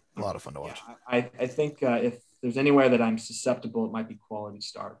 Yeah, a lot of fun to watch. Yeah, I think if there's anywhere that I'm susceptible, it might be quality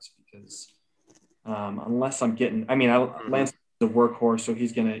starts because unless I'm getting, Lance is a workhorse, so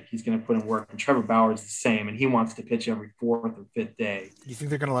he's gonna put in work. And Trevor Bauer is the same, and he wants to pitch every 4th or 5th day. You think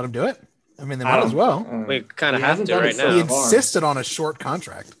they're gonna let him do it? I mean, they might as well. We kind of have to right now. He insisted on a short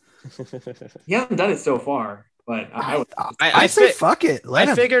contract. He hasn't done it so far, but I say fuck it.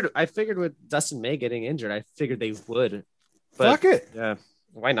 I figured with Dustin May getting injured, I figured they would. But, fuck it. Yeah.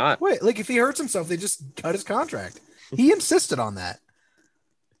 Why not? Wait, if he hurts himself, they just cut his contract. He insisted on that.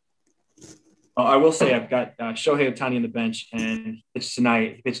 I will say I've got Shohei Ohtani on the bench, and he pitched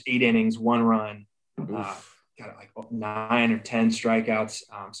tonight. He pitched 8 innings, 1 run, got like 9 or 10 strikeouts.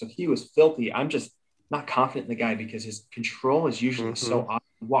 So he was filthy. I'm just not confident in the guy because his control is usually so off.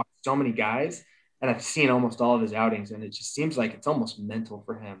 He walked so many guys, and I've seen almost all of his outings, and it just seems like it's almost mental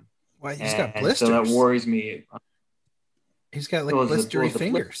for him. Well, he's got blisters. So that worries me. He's got like blistery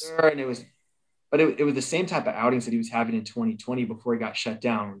fingers. And it was the same type of outings that he was having in 2020 before he got shut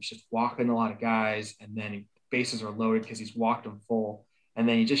down, where he's just walking a lot of guys, and then bases are loaded because he's walked them full, and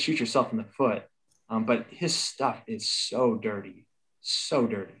then you just shoot yourself in the foot. But his stuff is so dirty, so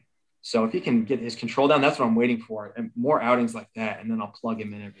dirty. So if he can get his control down, that's what I'm waiting for, and more outings like that, and then I'll plug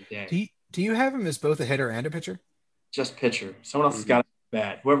him in every day. Do you have him as both a hitter and a pitcher? Just pitcher. Someone else has got a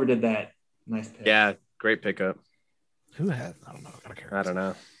bat. Whoever did that, nice pick. Yeah, great pickup. Who has? I don't know. I don't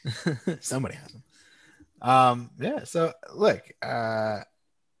know. Somebody has them. Yeah. So look, I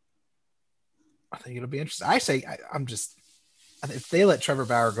think it'll be interesting. If they let Trevor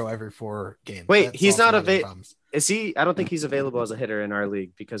Bauer go every 4 games. Wait, he's not available. Is he? I don't think he's available as a hitter in our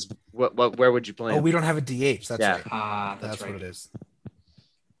league because where would you play him? Oh, we don't have a DH. That's right. That's right. What it is.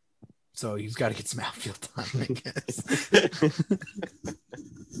 So he's got to get some outfield time, I guess.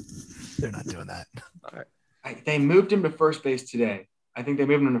 They're not doing that. All right. They moved him to first base today. I think they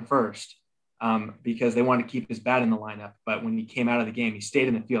moved him to first because they wanted to keep his bat in the lineup. But when he came out of the game, he stayed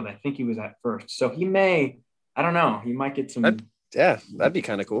in the field. I think he was at first. So he may, I don't know, he might get some. That'd be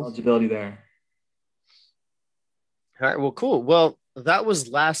kind of cool. Eligibility there. All right. Well, cool. Well, that was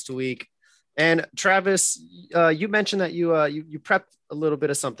last week. And Travis, you mentioned that you prepped a little bit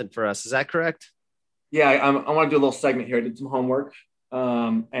of something for us. Is that correct? Yeah, I want to do a little segment here. I did some homework.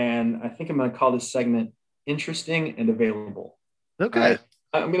 And I think I'm going to call this segment Interesting and Available. Okay.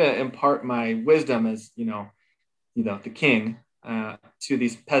 I'm going to impart my wisdom as, the king to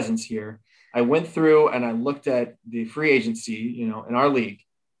these peasants here. I went through and I looked at the free agency, in our league,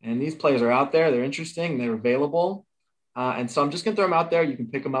 and these players are out there. They're interesting. They're available. And so I'm just going to throw them out there. You can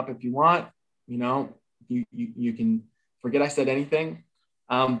pick them up if you want. You can forget I said anything.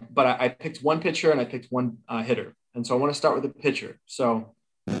 But I picked one pitcher and I picked one hitter. And so I want to start with the pitcher. So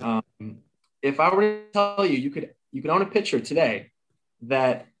if I were to tell you, you could own a pitcher today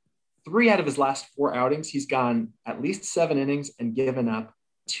that 3 out of his last 4 outings, he's gone at least 7 innings and given up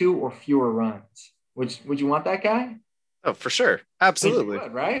 2 or fewer runs. Would you want that guy? Oh, for sure. Absolutely. I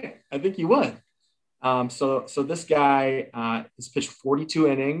think you would, right? I think you would. So this guy has pitched 42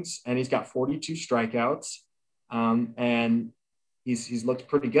 innings and he's got 42 strikeouts. And he's looked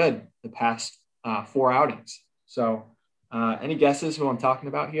pretty good the past 4 outings. So any guesses who I'm talking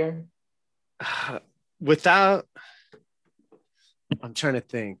about here? I'm trying to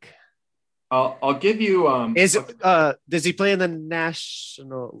think. I'll give you. Does he play in the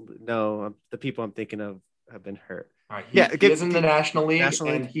national? No, the people I'm thinking of have been hurt. All right, he is in the National League,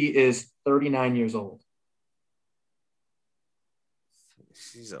 and he is 39 years old.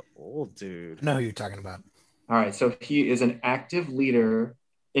 He's an old dude. I know who you're talking about. All right, so he is an active leader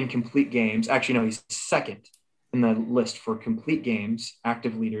in complete games. Actually, no, he's second in the list for complete games,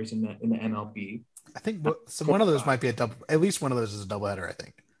 active leaders in the MLB. I think one of those might be a double. At least one of those is a doubleheader, I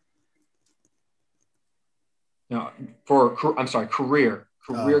think. No, career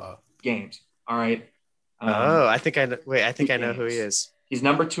games. All right. I think I know. Wait, I think I know who he is. He's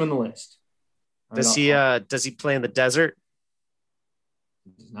number 2 in the list. Does he play in the desert?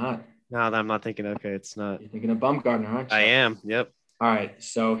 He's not. No, I'm not thinking. Okay, it's not. You're thinking of Bumgarner, aren't you? I am. Yep. All right.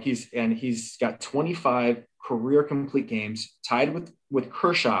 So he's got 25 career complete games, tied with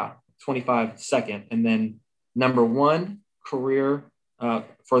Kershaw, 25 second, and then number 1 career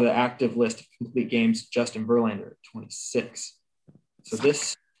for the active list of complete games, Justin Verlander, 26. So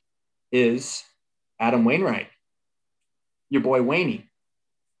this is Adam Wainwright, your boy Wayne.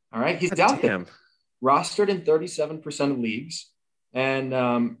 All right, he's out there, rostered in 37% of leagues,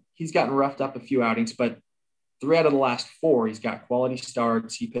 and he's gotten roughed up a few outings, but 3 out of the last 4, he's got quality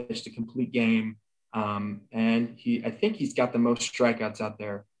starts. He pitched a complete game, and I think he's got the most strikeouts out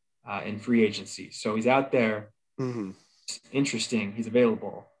there in free agency. So he's out there. Mm-hmm. It's interesting. He's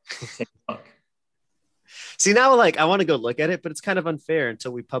available. Take a look. See, now I want to go look at it, but it's kind of unfair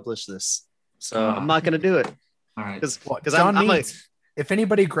until we publish this. So I'm not going to do it. All right. Because I'm like,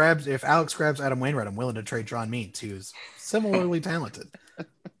 if Alex grabs Adam Wainwright, I'm willing to trade John Means, who's similarly talented.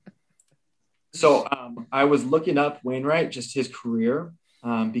 So I was looking up Wainwright, just his career,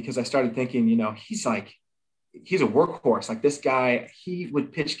 because I started thinking, he's a workhorse. Like this guy, he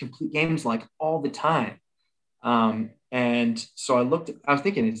would pitch complete games all the time. And so I was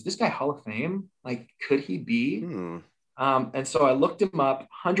thinking, is this guy Hall of Fame? Like, could he be? And so I looked him up,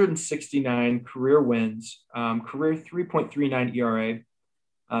 169 career wins, career 3.39 ERA,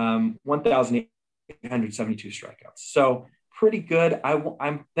 1,872 strikeouts. So pretty good.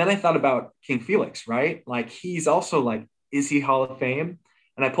 Then I thought about King Felix, right? Like, he's also like, is he Hall of Fame?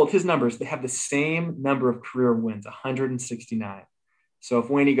 And I pulled his numbers. They have the same number of career wins, 169. So if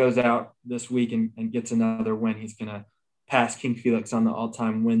Wayne goes out this week and gets another win, he's going to pass King Felix on the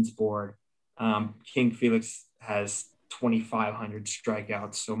all-time wins board. King Felix has 2,500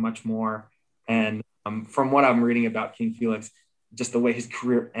 strikeouts, so much more. And from what I'm reading about King Felix, just the way his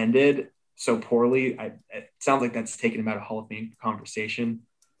career ended so poorly, it sounds like that's taken him out of Hall of Fame conversation.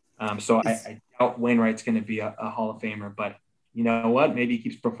 So I doubt Wainwright's going to be a Hall of Famer, but you know what? Maybe he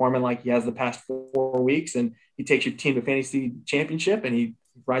keeps performing like he has the past 4 weeks, and he takes your team to fantasy championship, and he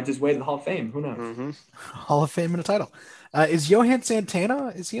rides his way to the Hall of Fame. Who knows? Hall of Fame and a title. Is Johan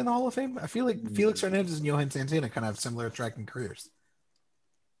Santana? Is he in the Hall of Fame? I feel like Felix Hernandez and Johan Santana kind of have similar tracking careers.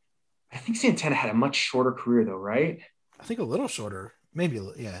 I think Santana had a much shorter career, though, right? I think a little shorter, maybe.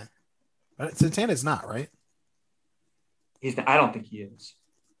 Yeah, but Santana's not, right? He's not, I don't think he is.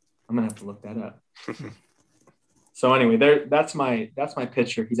 I'm gonna have to look that up. So anyway, that's my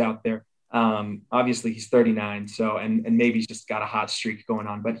pitcher. He's out there. Obviously he's 39, so and maybe he's just got a hot streak going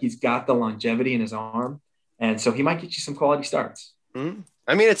on, but he's got the longevity in his arm, and so he might get you some quality starts. I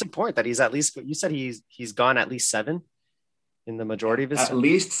mean, it's important that he's at least. You said he's gone at least 7 in the majority of his. At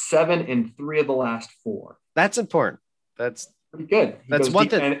least 7 in 3 of the last 4. That's important. That's pretty good. That's one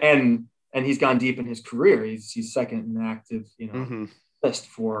thing. And he's gone deep in his career. He's second in the active, list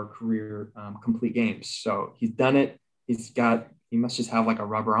for career complete games. So he's done it. He must just have like a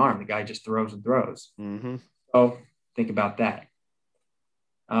rubber arm. The guy just throws and throws. So think about that.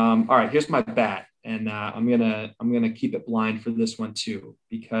 All right, here's my bat, and I'm gonna keep it blind for this one too,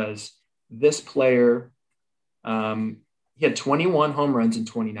 because this player, he had 21 home runs in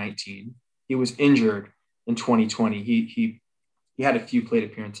 2019. He was injured in 2020. He had a few plate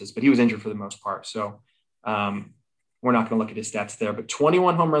appearances, but he was injured for the most part. So we're not going to look at his stats there, but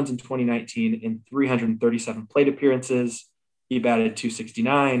 21 home runs in 2019 in 337 plate appearances. He batted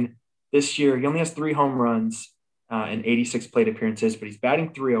 .269. This year, he only has 3 home runs and 86 plate appearances, but he's batting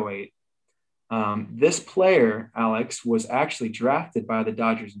 .308. This player, Alex, was actually drafted by the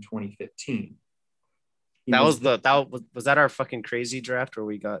Dodgers in 2015. Was that our fucking crazy draft where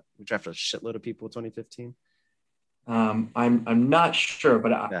we drafted a shitload of people in 2015? I'm not sure,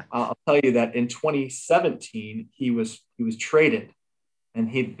 but I'll tell you that in 2017 he was traded,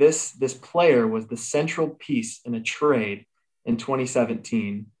 and this player was the central piece in a trade in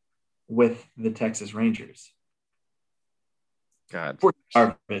 2017 with the Texas Rangers. God, for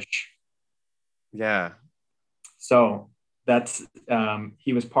Darvish. Yeah. So that's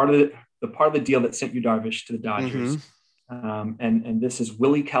he was part of the deal that sent you Darvish to the Dodgers, and this is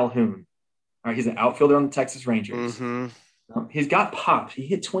Willie Calhoun. All right, he's an outfielder on the Texas Rangers. He's got pop. He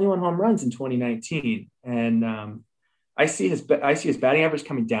hit 21 home runs in 2019, and I see his batting average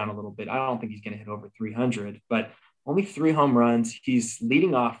coming down a little bit. I don't think he's going to hit over 300, but only 3 home runs. He's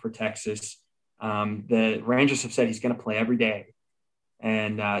leading off for Texas. The Rangers have said he's going to play every day,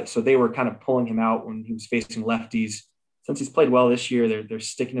 and so they were kind of pulling him out when he was facing lefties. Since he's played well this year, they're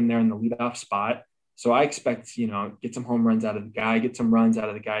sticking him there in the leadoff spot. So I expect, get some home runs out of the guy, get some runs out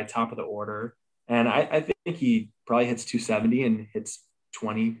of the guy, top of the order. And I think he probably hits 270 and hits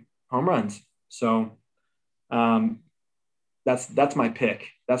 20 home runs. So that's my pick.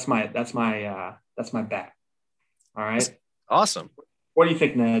 That's my bat. All right. That's awesome. What do you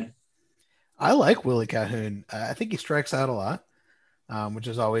think, Ned? I like Willie Calhoun. I think he strikes out a lot, which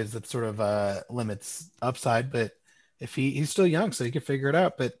is always that sort of limits upside. But if he's still young, so he can figure it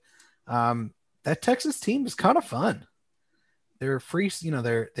out. But that Texas team is kind of fun. They're free,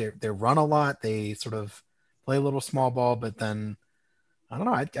 they run a lot. They sort of play a little small ball, but then I don't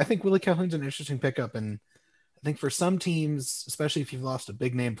know. I think Willie Calhoun's an interesting pickup, and I think for some teams, especially if you've lost a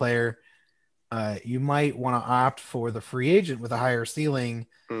big name player, you might want to opt for the free agent with a higher ceiling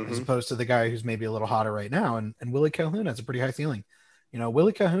as opposed to the guy who's maybe a little hotter right now. And Willie Calhoun has a pretty high ceiling.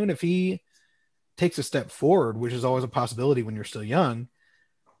 Willie Calhoun, if he takes a step forward, which is always a possibility when you're still young,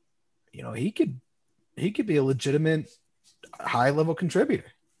 he could be a legitimate high-level contributor.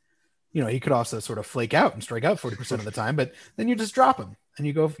 He could also sort of flake out and strike out 40% of the time, but then you just drop him and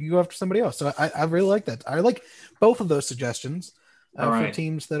you go after somebody else. So I really like that. I like both of those suggestions for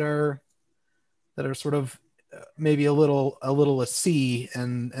teams that are sort of maybe a little a C,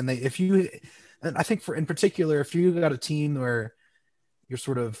 and I think in particular, if you got a team where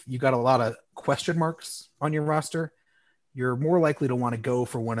you got a lot of question marks on your roster, you're more likely to want to go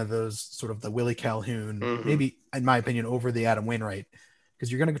for one of those sort of the Willie Calhoun, maybe in my opinion, over the Adam Wainwright,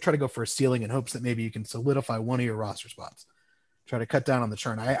 because you're going to try to go for a ceiling in hopes that maybe you can solidify one of your roster spots. Try to cut down on the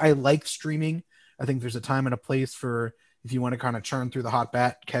churn. I like streaming. I think there's a time and a place for if you want to kind of churn through the hot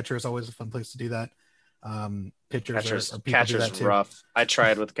bat. Catcher is always a fun place to do that. Pitchers catcher's rough. I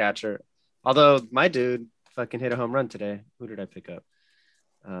tried with catcher, although my dude fucking hit a home run today. Who did I pick up?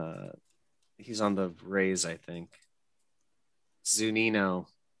 He's on the Rays, I think. Zunino.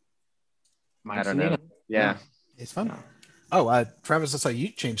 I don't know. Yeah, it's fun. Oh, Travis, I saw you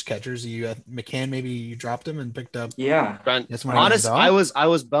changed catchers. You McCann, maybe you dropped him and picked up. Yeah. Honest, I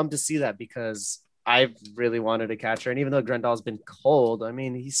was bummed to see that because I really wanted a catcher, and even though Grandal's been cold, I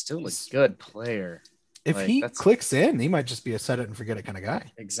mean, he's still a good player. If he clicks in, he might just be a set it and forget it kind of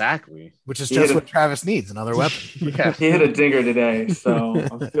guy. Exactly. Which is just what Travis needs, another weapon. Yeah. He hit a dinger today, so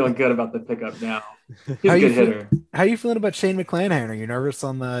I'm feeling good about the pickup now. He's a good hitter. How are you feeling about Shane McClanahan? Are you nervous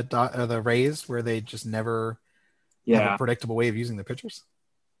on the Rays where they just never have a predictable way of using the pitchers?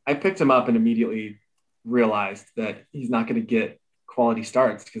 I picked him up and immediately realized that he's not going to get quality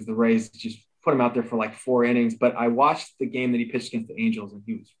starts because the Rays just put him out there for like 4 innings. But I watched the game that he pitched against the Angels, and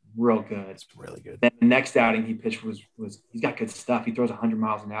he was real good. It's really good. Then the next outing he pitched was he's got good stuff. He throws 100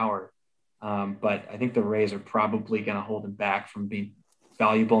 miles an hour. But I think the Rays are probably going to hold him back from being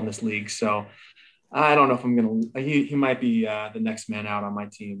valuable in this league. So I don't know if I'm going to – he might be the next man out on my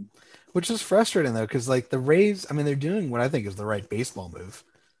team. Which is frustrating, though, because, like, the Rays, I mean, they're doing what I think is the right baseball move.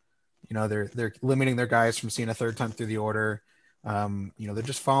 You know, they're limiting their guys from seeing a third time through the order. You know, they're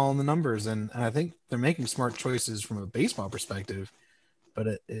just following the numbers. And I think they're making smart choices from a baseball perspective. But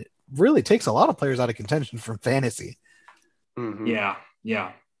it really takes a lot of players out of contention from fantasy. Mm-hmm.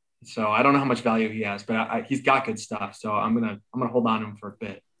 Yeah. So I don't know how much value he has, but he's got good stuff. So I'm gonna hold on to him for a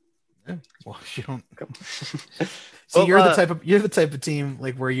bit. Yeah. Well, you don't. So you're the type of team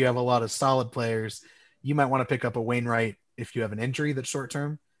like where you have a lot of solid players. You might want to pick up a Wainwright if you have an injury that's short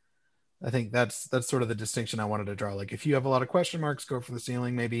term. I think that's sort of the distinction I wanted to draw. Like if you have a lot of question marks, go for the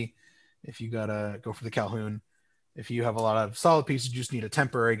ceiling. Maybe if you gotta go for the Calhoun. If you have a lot of solid pieces, you just need a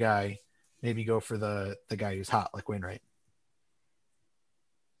temporary guy. Maybe go for the guy who's hot, like Wainwright.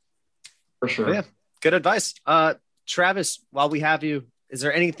 For sure. Yeah, good advice. Travis, while we have you, is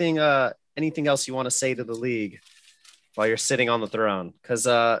there anything else you want to say to the league while you're sitting on the throne? Because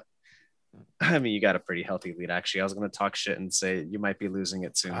I mean, you got a pretty healthy lead. Actually, I was going to talk shit and say you might be losing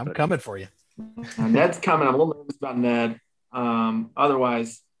it soon. I'm coming for you. Ned's coming. I'm a little nervous about Ned.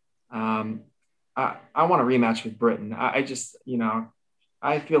 Otherwise, I want a rematch with Britton. I just, you know,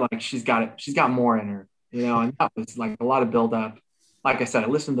 I feel like she's got it. She's got more in her, you know, and that was like a lot of buildup. Like I said, I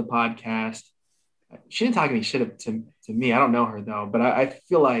listened to the podcast. She didn't talk any shit to me. I don't know her though, but I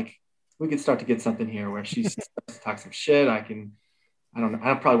feel like we could start to get something here where she starts to talk some shit. I don't know.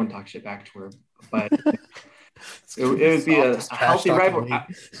 I probably wouldn't talk shit back to her, but it would be a healthy rivalry. I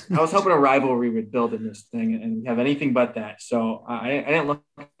was hoping a rivalry would build in this thing, and we have anything but that. So I didn't look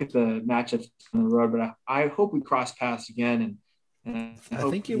at the matchups on the road, but I hope we cross paths again, and I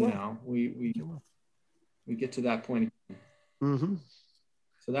hope, think you will. Know, we get to that point again. Mm-hmm.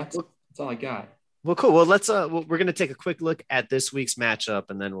 So that's all I got. Well, cool. Well, let's we're going to take a quick look at this week's matchup,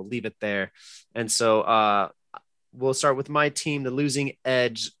 and then we'll leave it there. And so we'll start with my team, the Losing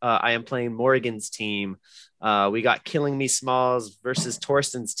Edge. I am playing Morgan's team. We got Killing Me Smalls versus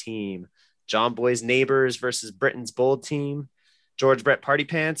Torsten's team. John Boy's Neighbors versus Britain's Bold team. George Brett Party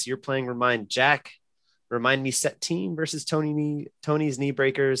Pants, you're playing Remind Jack. Remind Me Set Team versus Tony's Knee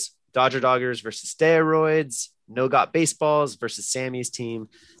Breakers. Dodger Doggers versus Steroids. No Got Baseballs versus Sammy's team.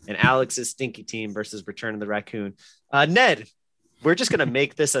 And Alex's Stinky team versus Return of the Raccoon. Ned, we're just gonna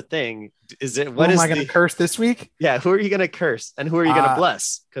make this a thing. Is it? What who is am I gonna curse this week? Yeah, who are you gonna curse and who are you gonna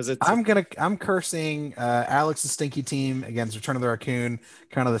bless? Because I'm cursing Alex's Stinky team against Return of the Raccoon.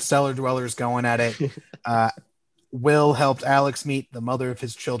 Kind of the cellar dwellers going at it. Will helped Alex meet the mother of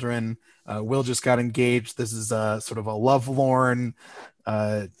his children. Will just got engaged. This is sort of a lovelorn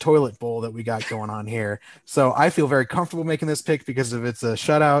toilet bowl that we got going on here. So I feel very comfortable making this pick because if it's a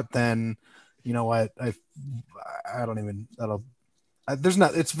shutout, then you know what? I don't even.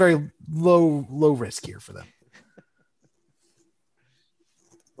 It's very low risk here for them.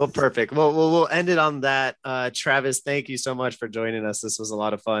 Well, perfect. Well, we'll end it on that. Travis, thank you so much for joining us. This was a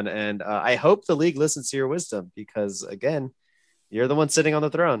lot of fun. And I hope the league listens to your wisdom because, again, you're the one sitting on the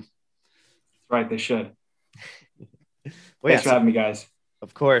throne. Right. They should. Thanks for having me, guys.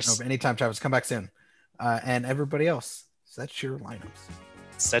 Of course. Anytime, Travis. Come back soon. And everybody else, set your lineups.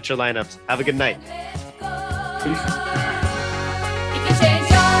 Set your lineups. Have a good night. If you change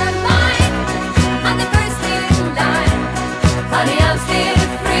your mind, I'm the first in line. I'm still